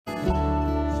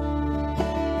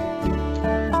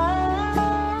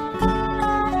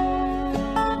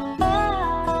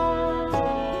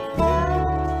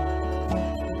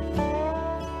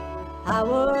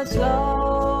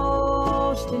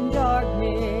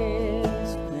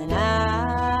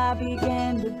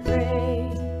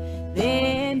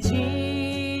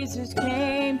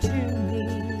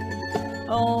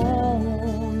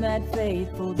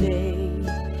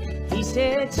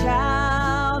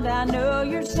child, I know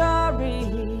you're sorry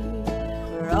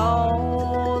for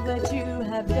all that you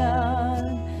have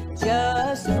done.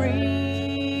 Just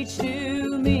reach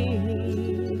to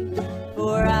me,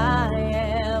 for I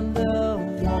am the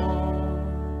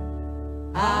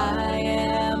one. I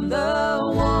am the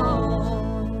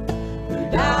one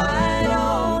who died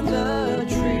on the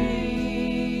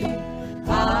tree.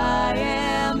 I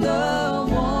am the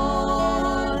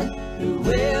one who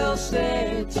will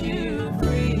set you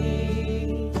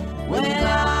free. When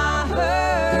I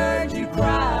heard you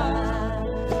cry,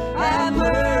 have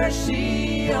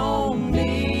mercy on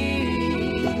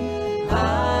me.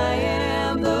 I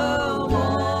am the one.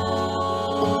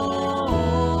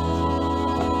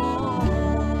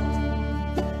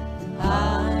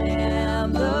 I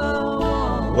am the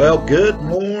one. Well, good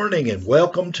morning and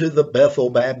welcome to the Bethel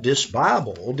Baptist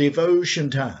Bible Devotion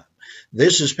Time.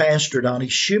 This is Pastor Donnie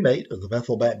Shoemate of the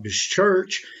Bethel Baptist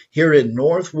Church here in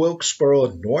North Wilkesboro,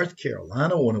 North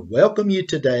Carolina. I want to welcome you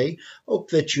today.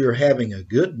 Hope that you're having a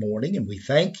good morning, and we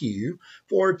thank you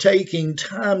for taking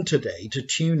time today to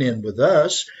tune in with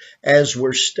us as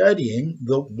we're studying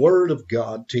the Word of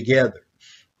God together.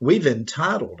 We've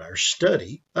entitled our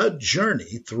study, A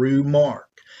Journey Through Mark.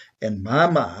 And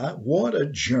my, what a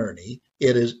journey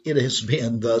it has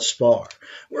been thus far.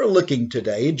 We're looking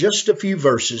today just a few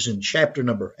verses in chapter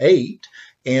number 8,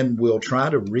 and we'll try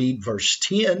to read verse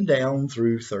 10 down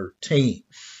through 13.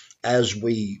 As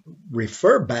we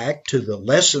refer back to the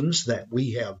lessons that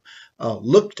we have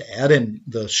looked at in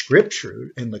the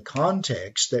scripture and the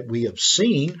context that we have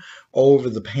seen over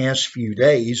the past few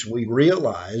days, we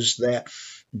realize that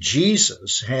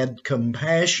Jesus had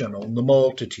compassion on the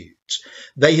multitudes.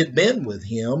 They had been with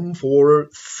him for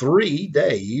 3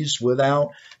 days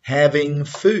without having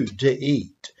food to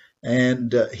eat.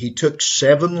 And he took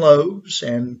 7 loaves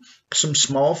and some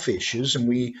small fishes, and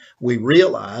we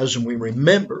realize and we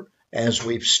remember as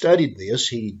we've studied this,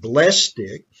 he blessed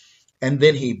it, and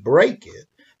then he brake it,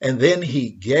 and then he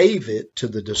gave it to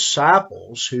the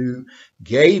disciples who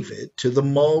gave it to the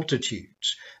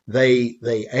multitudes. They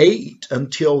ate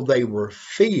until they were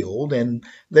filled, and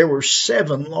there were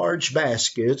 7 large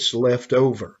baskets left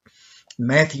over.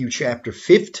 Matthew chapter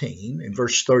 15 and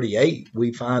verse 38,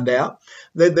 we find out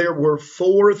that there were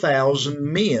 4,000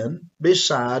 men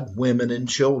beside women and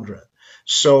children.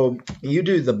 So you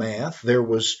do the math. There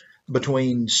was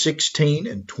between 16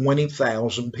 and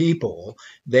 20,000 people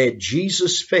that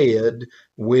Jesus fed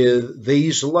with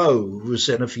these loaves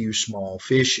and a few small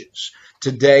fishes.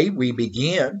 Today we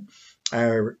begin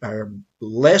our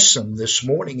lesson this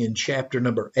morning in chapter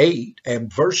number 8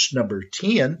 and verse number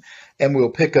 10, and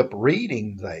we'll pick up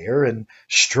reading there. And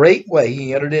straightway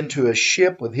he entered into a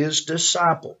ship with his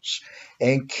disciples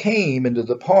and came into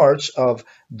the parts of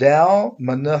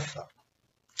Dalmanutha.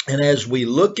 And as we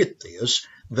look at this,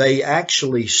 they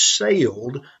actually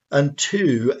sailed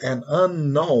unto an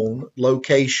unknown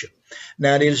location.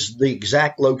 Now, it is the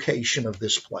exact location of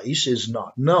this place is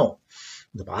not known.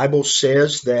 The Bible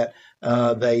says that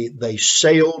they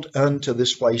sailed unto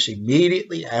this place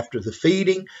immediately after the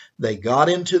feeding. They got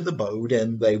into the boat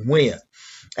and they went.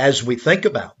 As we think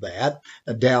about that,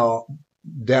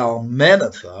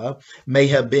 Dalmanutha may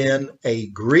have been a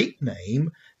Greek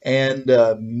name, and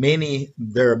there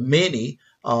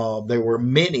were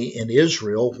many in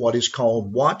Israel what is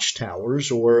called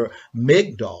watchtowers or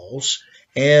migdals,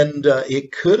 and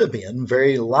it could have been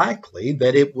very likely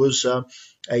that it was a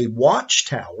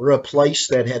watchtower, a place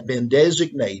that had been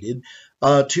designated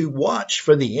to watch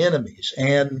for the enemies.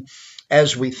 And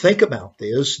as we think about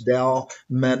this,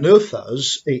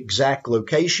 Dalmanutha's exact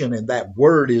location, and that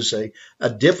word is a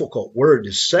difficult word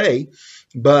to say,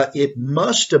 but it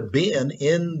must have been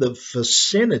in the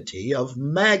vicinity of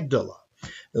Magdala,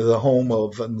 the home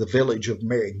of the village of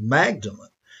Mary Magdalene.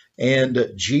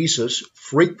 And Jesus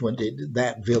frequented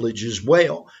that village as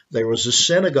well. There was a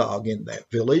synagogue in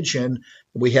that village, and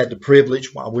we had the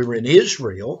privilege while we were in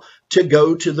Israel to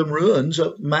go to the ruins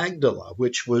of Magdala,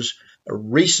 which was a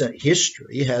recent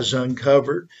history has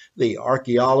uncovered the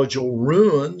archaeological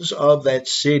ruins of that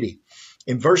city.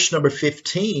 In verse number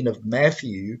 15 of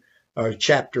Matthew, or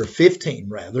chapter 15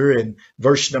 rather, in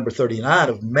verse number 39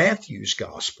 of Matthew's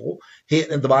gospel,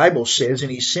 the Bible says,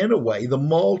 and he sent away the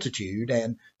multitude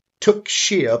and took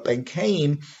ship and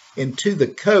came into the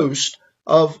coast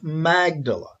of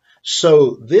Magdala.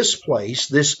 So this place,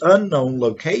 this unknown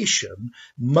location,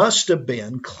 must have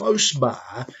been close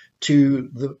by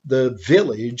to the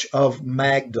village of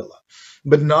Magdala.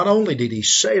 But not only did he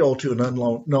sail to an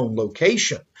unknown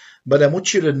location, but I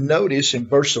want you to notice in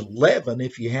verse 11,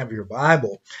 if you have your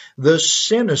Bible, the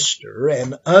sinister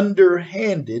and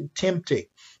underhanded tempting.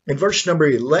 In verse number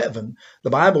 11, the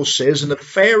Bible says, "And the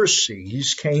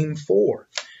Pharisees came forth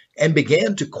and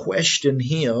began to question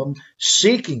him,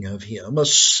 seeking of him a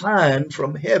sign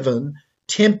from heaven,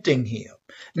 tempting him."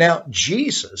 Now,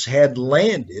 Jesus had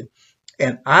landed,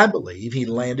 and I believe he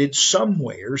landed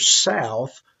somewhere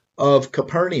south of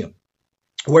Capernaum,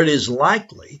 where it is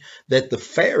likely that the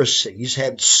Pharisees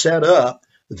had set up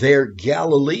their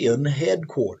Galilean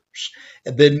headquarters.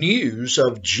 The news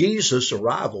of Jesus'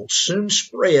 arrival soon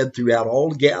spread throughout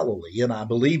all Galilee, and I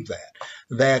believe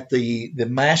that the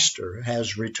master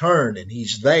has returned and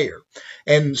he's there.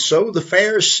 And so the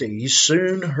Pharisees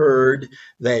soon heard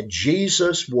that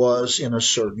Jesus was in a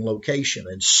certain location,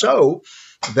 and so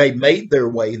they made their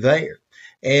way there.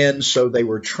 And so they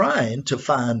were trying to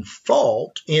find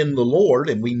fault in the Lord,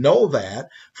 and we know that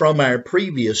from our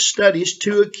previous studies,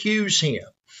 to accuse him.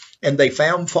 And they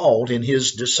found fault in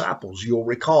his disciples, you'll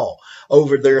recall,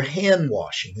 over their hand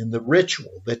washing and the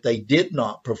ritual that they did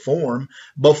not perform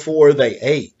before they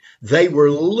ate. They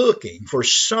were looking for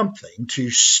something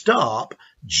to stop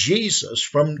Jesus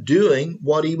from doing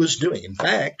what he was doing. In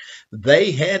fact, they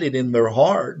had it in their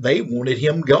heart. They wanted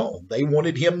him gone. They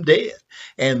wanted him dead.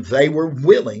 And they were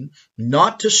willing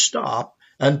not to stop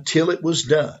until it was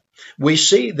done. We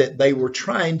see that they were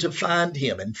trying to find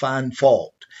him and find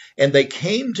fault. And they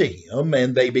came to him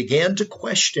and they began to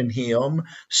question him,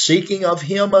 seeking of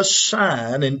him a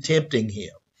sign and tempting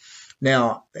him.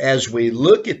 Now, as we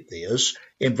look at this,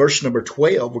 in verse number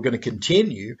 12, we're going to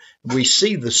continue. We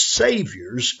see the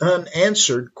Savior's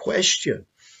unanswered question.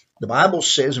 The Bible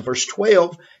says in verse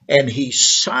 12, "And he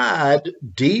sighed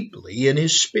deeply in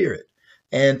his spirit."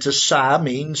 And to sigh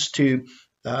means to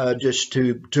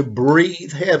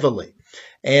breathe heavily.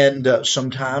 And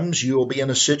sometimes you'll be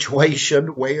in a situation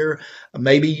where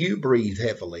maybe you breathe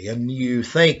heavily and you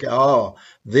think, oh,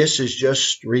 this is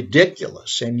just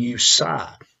ridiculous, and you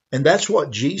sigh. And that's what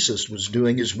Jesus was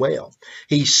doing as well.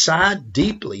 He sighed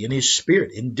deeply in his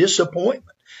spirit in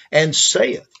disappointment and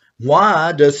saith,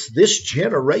 "Why doth this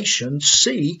generation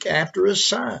seek after a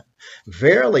sign?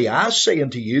 Verily I say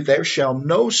unto you, there shall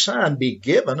no sign be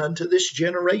given unto this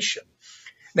generation."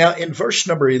 Now in verse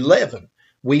number 11,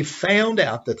 we found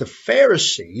out that the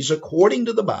Pharisees, according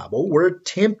to the Bible, were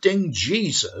tempting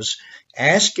Jesus,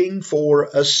 asking for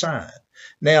a sign.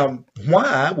 Now,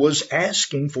 why was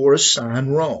asking for a sign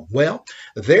wrong? Well,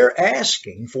 their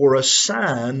asking for a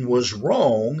sign was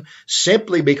wrong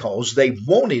simply because they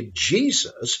wanted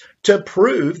Jesus to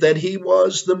prove that he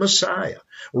was the Messiah,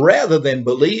 rather than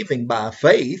believing by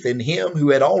faith in him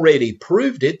who had already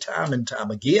proved it time and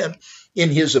time again in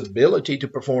his ability to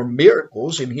perform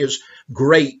miracles, in his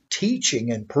great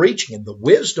teaching and preaching and the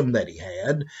wisdom that he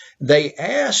had. They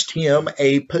asked him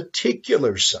a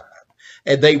particular sign.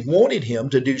 And they wanted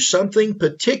him to do something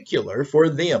particular for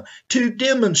them, to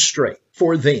demonstrate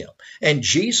for them. And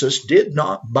Jesus did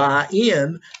not buy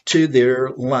in to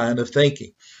their line of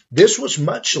thinking. This was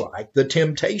much like the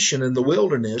temptation in the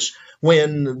wilderness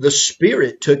when the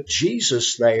Spirit took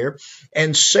Jesus there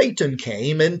and Satan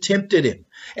came and tempted him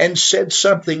and said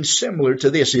something similar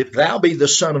to this: "If thou be the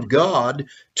Son of God,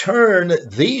 turn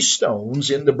these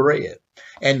stones into bread."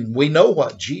 And we know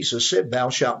what Jesus said: "Thou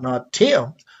shalt not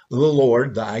tempt the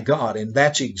Lord thy God." And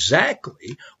that's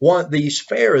exactly what these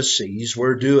Pharisees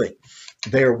were doing.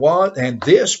 And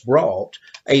this brought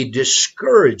a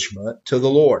discouragement to the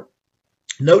Lord.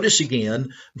 Notice again,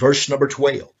 verse number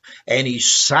 12. "And he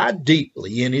sighed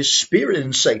deeply in his spirit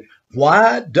and said,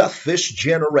 Why doth this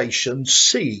generation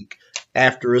seek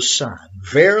after a sign?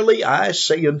 Verily I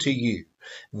say unto you,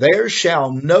 there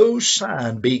shall no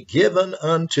sign be given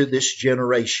unto this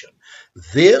generation."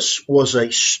 This was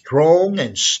a strong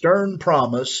and stern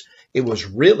promise. It was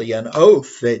really an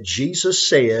oath that Jesus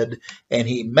said, and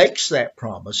he makes that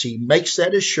promise. He makes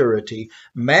that assurity.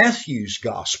 Matthew's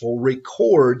gospel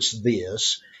records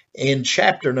this in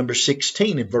chapter number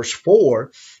 16 in verse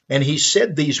 4. And he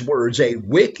said these words: "A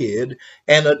wicked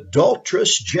and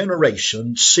adulterous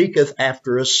generation seeketh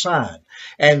after a sign,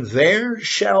 and there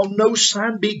shall no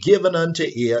sign be given unto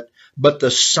it, but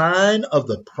the sign of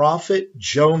the prophet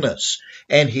Jonas.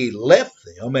 And he left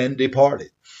them and departed."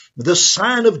 The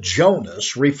sign of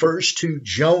Jonas refers to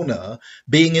Jonah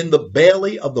being in the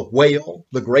belly of the whale,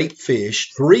 the great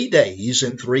fish, 3 days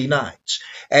and 3 nights,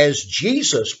 as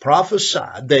Jesus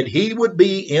prophesied that he would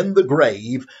be in the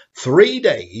grave 3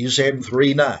 days and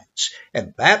 3 nights.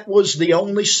 And that was the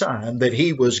only sign that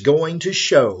he was going to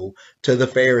show to the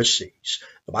Pharisees.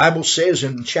 The Bible says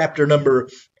in chapter number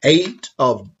 8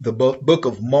 of the book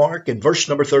of Mark, in verse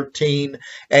number 13,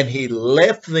 "And he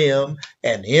left them,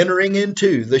 and entering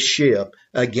into the ship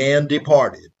again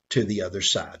departed." to the other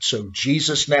side. So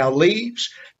Jesus now leaves,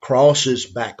 crosses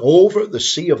back over the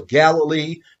Sea of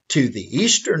Galilee to the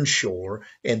eastern shore,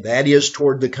 and that is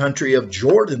toward the country of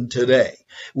Jordan today.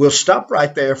 We'll stop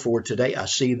right there for today. I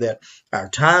see that our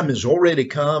time has already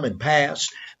come and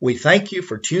passed. We thank you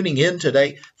for tuning in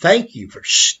today. Thank you for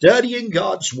studying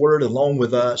God's Word along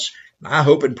with us. I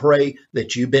hope and pray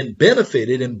that you've been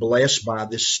benefited and blessed by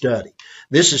this study.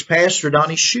 This is Pastor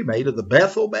Donnie Shoemate of the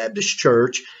Bethel Baptist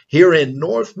Church here in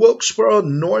North Wilkesboro,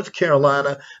 North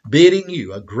Carolina, bidding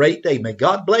you a great day. May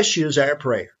God bless you is our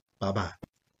prayer. Bye-bye.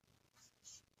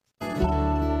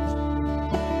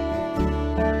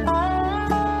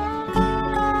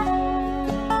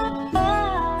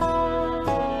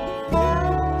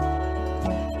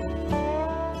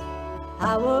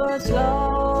 I was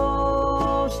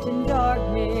lost in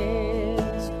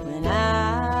darkness when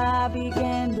I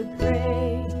began to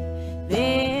pray.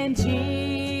 Then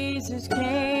Jesus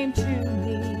came to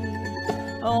me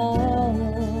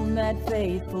on that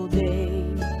faithful day.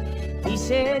 He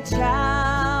said,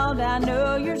 "Child, I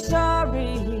know you're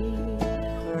sorry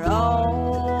for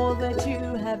all that you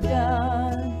have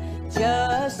done.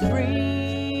 Just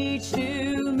reach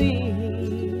to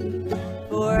me,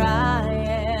 for I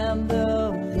am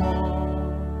the one.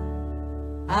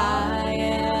 I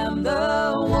am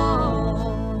the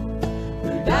one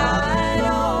who died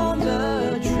on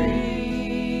the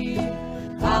tree.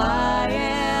 I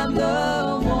am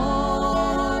the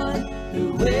one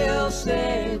who will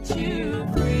set you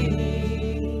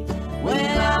free.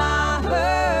 When I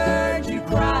heard you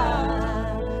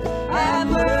cry, have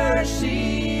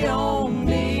mercy